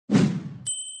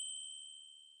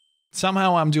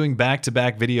Somehow I'm doing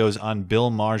back-to-back videos on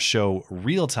Bill Maher's show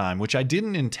Real Time, which I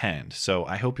didn't intend, so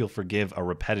I hope you'll forgive a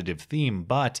repetitive theme,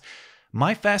 but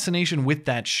my fascination with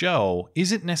that show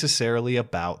isn't necessarily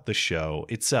about the show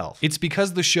itself. It's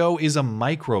because the show is a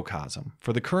microcosm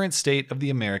for the current state of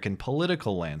the American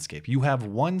political landscape. You have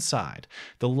one side,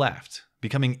 the left,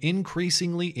 becoming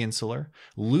increasingly insular,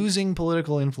 losing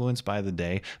political influence by the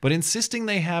day, but insisting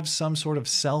they have some sort of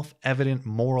self-evident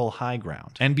moral high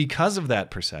ground. And because of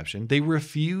that perception, they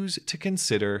refuse to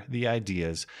consider the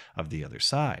ideas of the other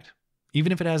side,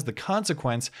 even if it has the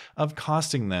consequence of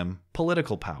costing them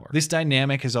political power. This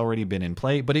dynamic has already been in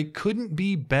play, but it couldn't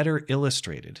be better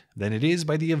illustrated than it is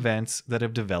by the events that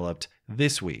have developed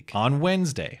this week. On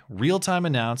Wednesday, Real Time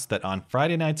announced that on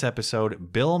Friday night's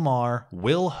episode, Bill Maher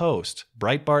will host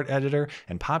Breitbart editor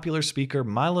and popular speaker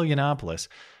Milo Yiannopoulos,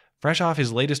 fresh off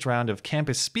his latest round of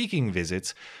campus speaking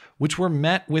visits, which were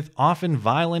met with often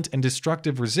violent and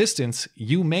destructive resistance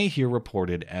you may hear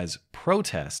reported as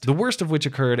protest, the worst of which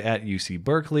occurred at UC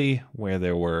Berkeley, where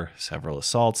there were several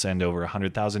assaults and over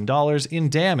 $100,000 in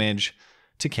damage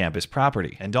to campus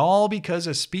property. And all because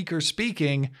a speaker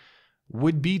speaking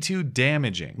would be too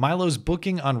damaging. Milo's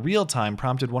booking on Real Time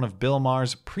prompted one of Bill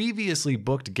Maher's previously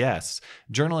booked guests,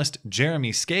 journalist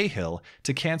Jeremy Scahill,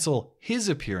 to cancel his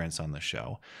appearance on the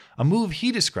show, a move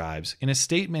he describes in a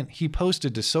statement he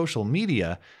posted to social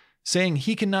media, saying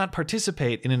he cannot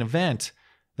participate in an event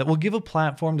that will give a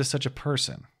platform to such a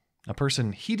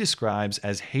person he describes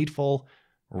as hateful,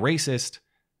 racist,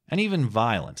 and even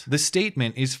violent. The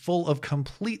statement is full of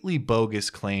completely bogus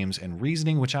claims and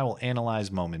reasoning, which I will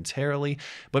analyze momentarily.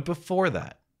 But before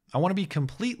that, I want to be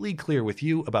completely clear with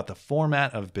you about the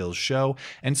format of Bill's show,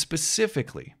 and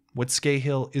specifically what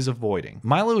Scahill is avoiding.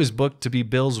 Milo is booked to be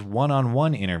Bill's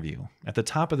one-on-one interview at the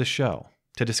top of the show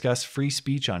to discuss free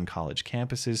speech on college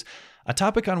campuses, a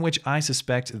topic on which I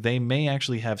suspect they may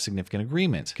actually have significant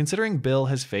agreement, considering Bill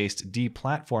has faced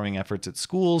deplatforming efforts at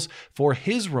schools for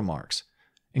his remarks,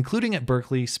 including at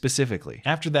Berkeley specifically.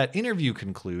 After that interview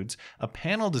concludes, a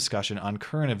panel discussion on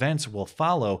current events will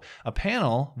follow, a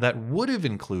panel that would have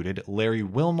included Larry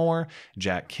Wilmore,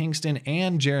 Jack Kingston,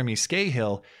 and Jeremy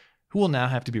Scahill, who will now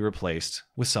have to be replaced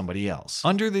with somebody else.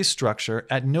 Under this structure,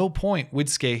 at no point would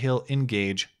Scahill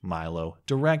engage Milo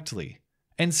directly.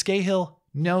 And Scahill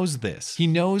knows this. He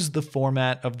knows the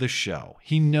format of the show.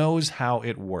 He knows how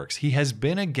it works. He has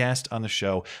been a guest on the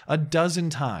show a dozen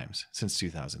times since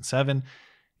 2007,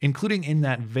 including in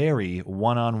that very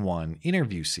one-on-one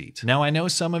interview seat. Now, I know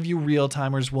some of you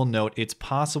real-timers will note it's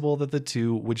possible that the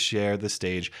two would share the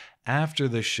stage after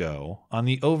the show on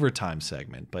the overtime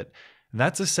segment, but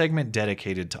that's a segment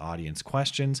dedicated to audience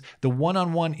questions. The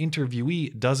one-on-one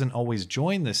interviewee doesn't always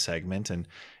join this segment, and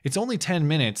it's only 10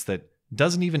 minutes that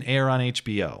doesn't even air on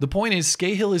HBO. The point is,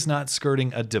 Scahill is not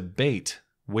skirting a debate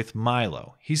with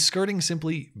Milo. He's skirting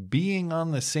simply being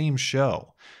on the same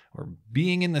show, or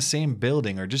being in the same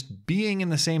building, or just being in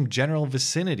the same general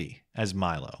vicinity as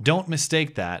Milo. Don't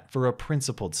mistake that for a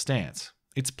principled stance.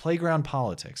 It's playground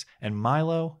politics, and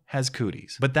Milo has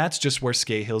cooties. But that's just where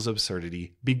Scahill's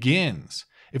absurdity begins.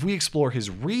 If we explore his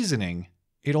reasoning,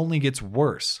 it only gets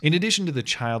worse. In addition to the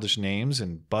childish names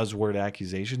and buzzword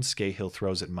accusations Scahill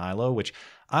throws at Milo, which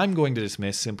I'm going to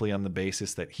dismiss simply on the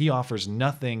basis that he offers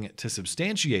nothing to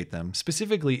substantiate them,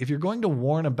 specifically, if you're going to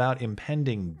warn about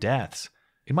impending deaths,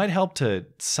 it might help to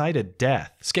cite a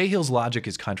death. Scahill's logic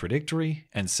is contradictory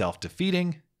and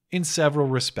self-defeating in several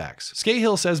respects.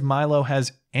 Scahill says Milo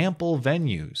has ample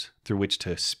venues through which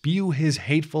to spew his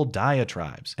hateful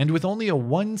diatribes, and with only a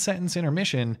one-sentence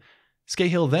intermission,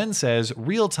 Scahill then says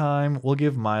Real Time will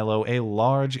give Milo a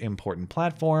large, important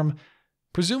platform,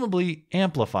 presumably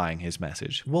amplifying his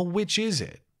message. Well, which is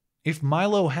it? If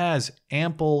Milo has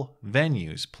ample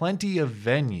venues, plenty of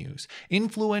venues,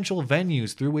 influential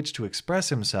venues through which to express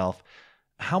himself,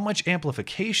 how much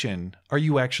amplification are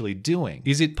you actually doing?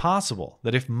 Is it possible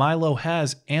that if Milo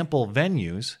has ample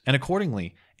venues, and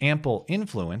accordingly ample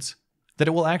influence, that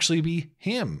it will actually be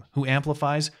him who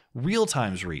amplifies Real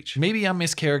Time's reach? Maybe I'm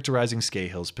mischaracterizing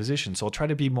Scahill's position, so I'll try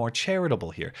to be more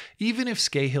charitable here. Even if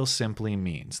Scahill simply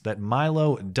means that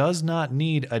Milo does not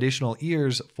need additional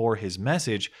ears for his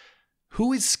message,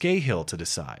 who is Scahill to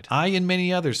decide? I and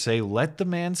many others say let the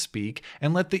man speak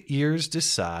and let the ears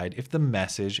decide if the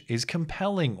message is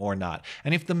compelling or not.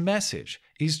 And if the message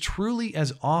is truly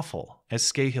as awful as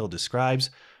Scahill describes,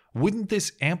 wouldn't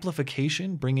this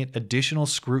amplification bring it additional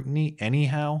scrutiny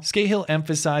anyhow? Scahill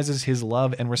emphasizes his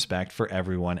love and respect for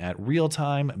everyone at Real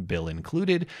Time, Bill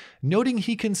included, noting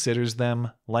he considers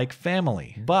them like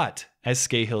family. But, as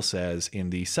Scahill says in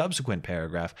the subsequent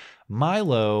paragraph,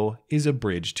 Milo is a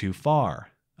bridge too far,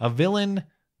 a villain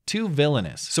too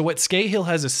villainous. So what Scahill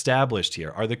has established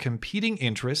here are the competing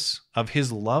interests of his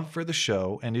love for the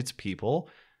show and its people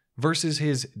versus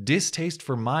his distaste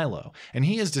for Milo. And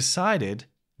he has decided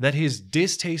that his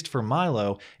distaste for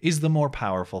Milo is the more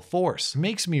powerful force.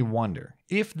 Makes me wonder,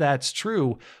 if that's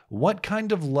true, what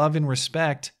kind of love and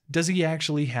respect does he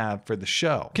actually have for the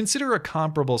show? Consider a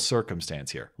comparable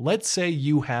circumstance here. Let's say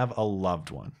you have a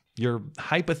loved one, your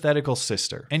hypothetical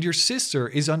sister, and your sister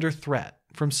is under threat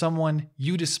from someone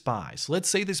you despise. Let's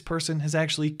say this person has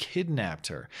actually kidnapped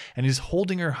her and is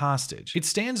holding her hostage. It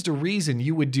stands to reason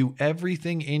you would do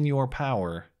everything in your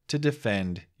power to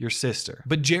defend your sister.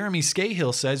 But Jeremy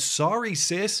Scahill says, sorry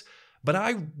sis, but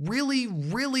I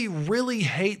really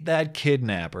hate that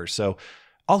kidnapper, so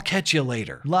I'll catch you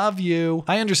later. Love you.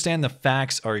 I understand the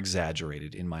facts are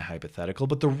exaggerated in my hypothetical,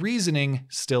 but the reasoning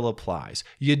still applies.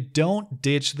 You don't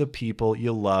ditch the people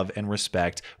you love and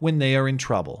respect when they are in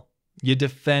trouble. You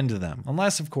defend them.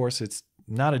 Unless, of course, it's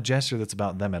not a gesture that's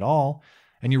about them at all,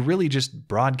 and you're really just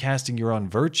broadcasting your own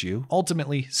virtue.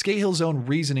 Ultimately, Scahill's own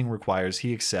reasoning requires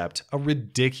he accept a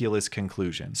ridiculous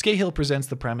conclusion. Scahill presents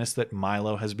the premise that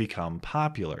Milo has become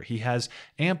popular. He has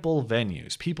ample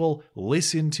venues. People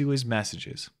listen to his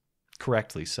messages.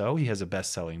 Correctly so. He has a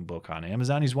best-selling book on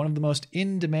Amazon. He's one of the most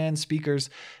in-demand speakers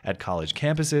at college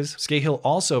campuses. Scahill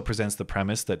also presents the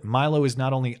premise that Milo is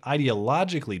not only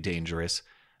ideologically dangerous,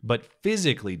 but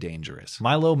physically dangerous.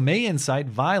 Milo may incite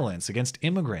violence against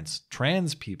immigrants,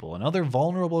 trans people, and other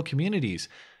vulnerable communities,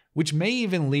 which may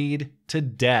even lead to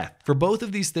death. For both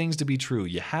of these things to be true,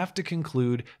 you have to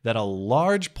conclude that a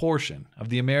large portion of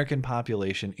the American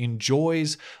population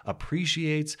enjoys,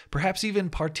 appreciates, perhaps even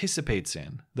participates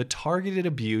in the targeted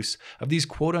abuse of these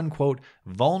quote-unquote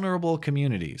vulnerable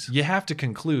communities. You have to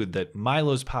conclude that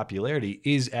Milo's popularity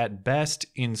is at best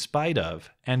in spite of,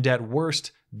 and at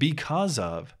worst because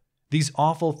of, these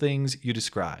awful things you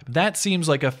describe. That seems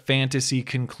like a fantasy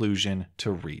conclusion to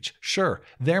reach. Sure,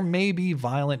 there may be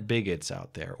violent bigots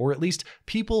out there, or at least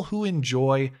people who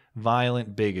enjoy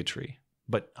violent bigotry.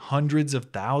 But hundreds of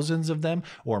thousands of them,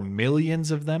 or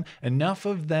millions of them, enough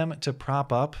of them to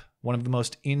prop up one of the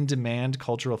most in-demand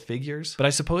cultural figures? But I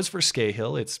suppose for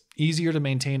Scahill, it's easier to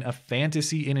maintain a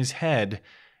fantasy in his head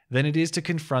than it is to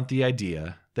confront the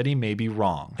idea that he may be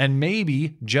wrong. And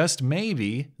maybe, just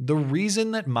maybe, the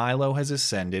reason that Milo has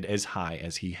ascended as high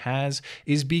as he has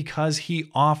is because he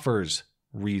offers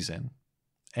reason.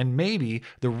 And maybe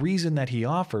the reason that he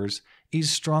offers is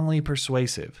strongly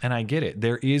persuasive. And I get it.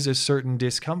 There is a certain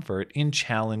discomfort in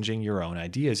challenging your own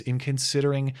ideas, in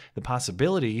considering the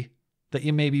possibility that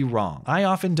you may be wrong. I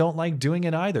often don't like doing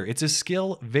it either. It's a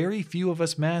skill very few of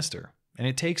us master, and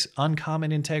it takes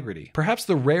uncommon integrity. Perhaps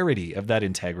the rarity of that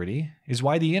integrity is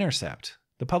why The Intercept,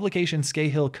 the publication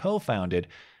Scahill co-founded,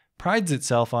 prides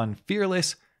itself on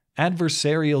fearless,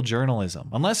 adversarial journalism.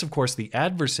 Unless, of course, the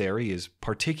adversary is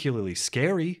particularly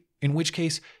scary, in which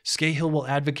case Scahill will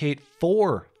advocate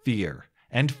for fear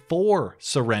and for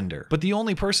surrender. But the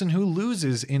only person who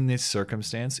loses in this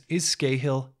circumstance is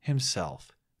Scahill himself.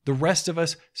 The rest of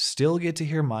us still get to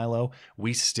hear Milo,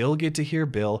 we still get to hear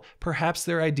Bill, perhaps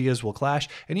their ideas will clash,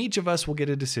 and each of us will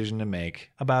get a decision to make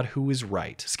about who is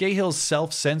right. Scahill's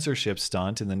self-censorship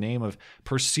stunt in the name of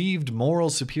perceived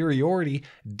moral superiority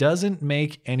doesn't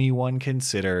make anyone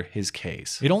consider his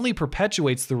case. It only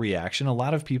perpetuates the reaction a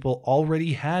lot of people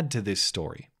already had to this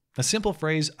story. A simple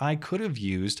phrase I could have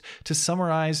used to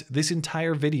summarize this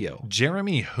entire video.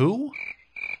 Jeremy who?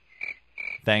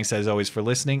 Thanks as always for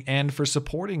listening and for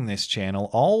supporting this channel.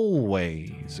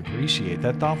 Always appreciate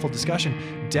that thoughtful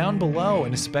discussion down below,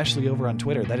 and especially over on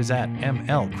Twitter. That is at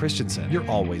ML Christiansen. You're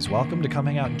always welcome to come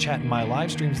hang out and chat in my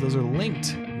live streams. Those are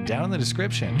linked down in the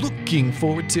description. Looking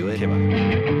forward to it. Okay,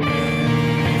 bye.